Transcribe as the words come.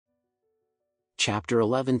Chapter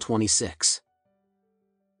 11:26.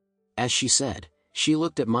 As she said, she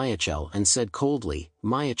looked at Michael and said coldly,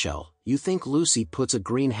 Michael, you think Lucy puts a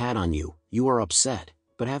green hat on you, you are upset,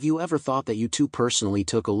 but have you ever thought that you too personally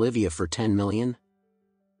took Olivia for 10 million?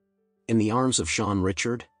 In the arms of Sean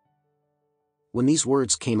Richard? When these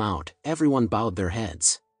words came out, everyone bowed their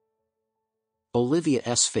heads.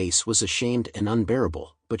 Olivia's face was ashamed and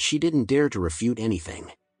unbearable, but she didn't dare to refute anything.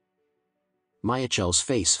 Michael's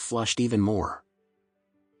face flushed even more.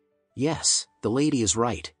 Yes, the lady is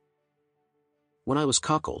right. When I was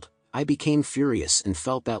cuckolded, I became furious and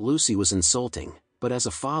felt that Lucy was insulting, but as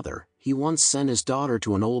a father, he once sent his daughter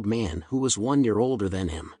to an old man who was 1 year older than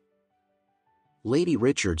him. Lady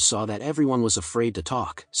Richard saw that everyone was afraid to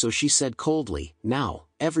talk, so she said coldly, now,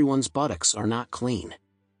 everyone's buttocks are not clean.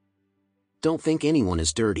 Don't think anyone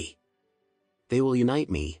is dirty. They will unite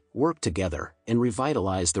me, work together, and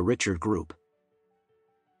revitalize the Richard group.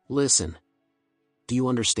 Listen. Do you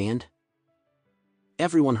understand?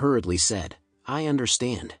 Everyone hurriedly said, I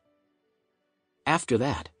understand. After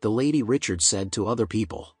that, the Lady Richard said to other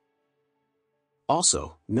people.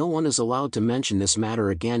 Also, no one is allowed to mention this matter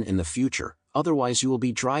again in the future, otherwise you will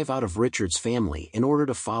be drive out of Richard's family in order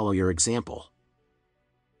to follow your example.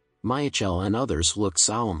 Michael and others looked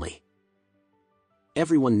solemnly.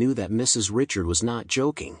 Everyone knew that Mrs. Richard was not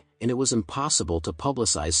joking, and it was impossible to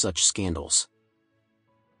publicize such scandals.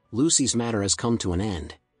 Lucy's matter has come to an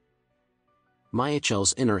end.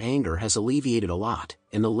 Michael's inner anger has alleviated a lot,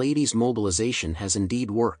 and the lady's mobilization has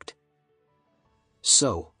indeed worked.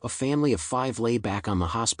 So, a family of 5 lay back on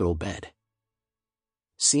the hospital bed.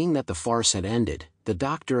 Seeing that the farce had ended, the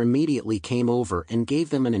doctor immediately came over and gave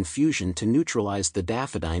them an infusion to neutralize the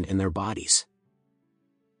daffodine in their bodies.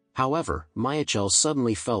 However, Michael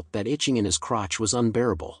suddenly felt that itching in his crotch was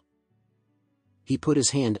unbearable. He put his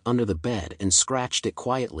hand under the bed and scratched it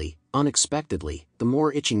quietly. Unexpectedly, the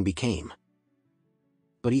more itching became.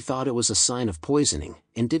 But he thought it was a sign of poisoning,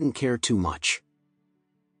 and didn't care too much.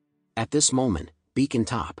 At this moment, Beacon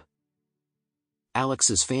Top.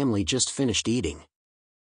 Alex's family just finished eating.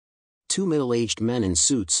 2 middle-aged men in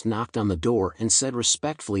suits knocked on the door and said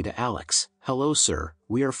respectfully to Alex, Hello sir,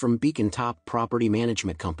 we are from Beacon Top Property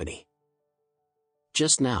Management Company.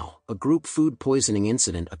 Just now, a group food poisoning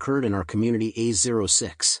incident occurred in our community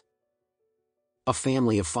A06. A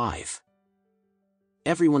family of 5.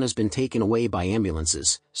 Everyone has been taken away by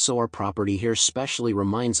ambulances, so our property here specially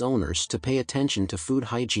reminds owners to pay attention to food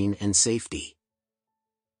hygiene and safety.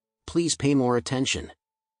 Please pay more attention.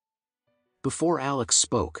 Before Alex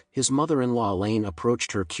spoke, his mother-in-law Elaine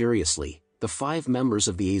approached her curiously. The 5 members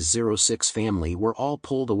of the A06 family were all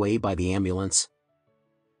pulled away by the ambulance.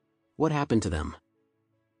 What happened to them?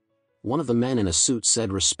 One of the men in a suit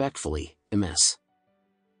said respectfully, Ms.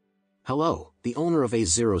 Hello, the owner of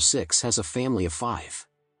A06 has a family of 5.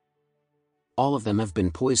 All of them have been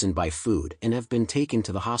poisoned by food and have been taken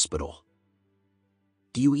to the hospital.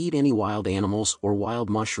 Do you eat any wild animals or wild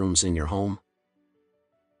mushrooms in your home?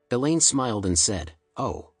 Elaine smiled and said,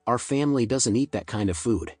 Oh, our family doesn't eat that kind of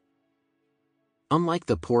food. Unlike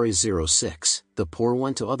the poor A06, the poor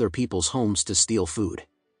went to other people's homes to steal food.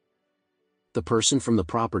 The person from the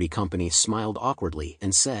property company smiled awkwardly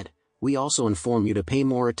and said, We also inform you to pay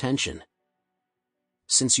more attention.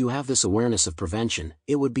 Since you have this awareness of prevention,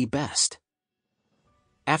 it would be best.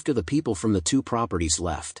 After the people from the 2 properties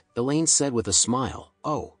left, Elaine said with a smile,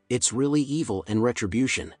 Oh, it's really evil and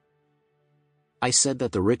retribution. I said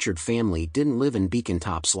that the Richard family didn't live in Beacon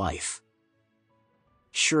Top's life.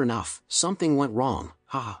 Sure enough, something went wrong.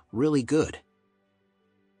 Really good.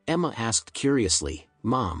 Emma asked curiously,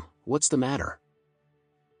 Mom, what's the matter?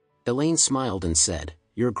 Elaine smiled and said,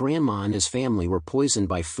 Your grandma and his family were poisoned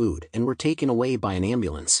by food and were taken away by an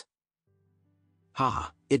ambulance.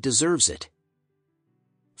 It deserves it.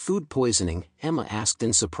 Food poisoning, Emma asked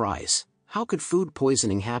in surprise. How could food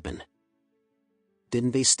poisoning happen?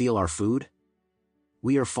 Didn't they steal our food?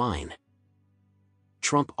 We are fine.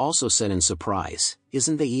 Trump also said in surprise,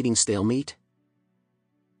 Isn't they eating stale meat?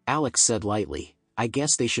 Alex said lightly, I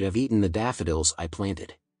guess they should have eaten the daffodils I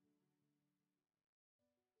planted.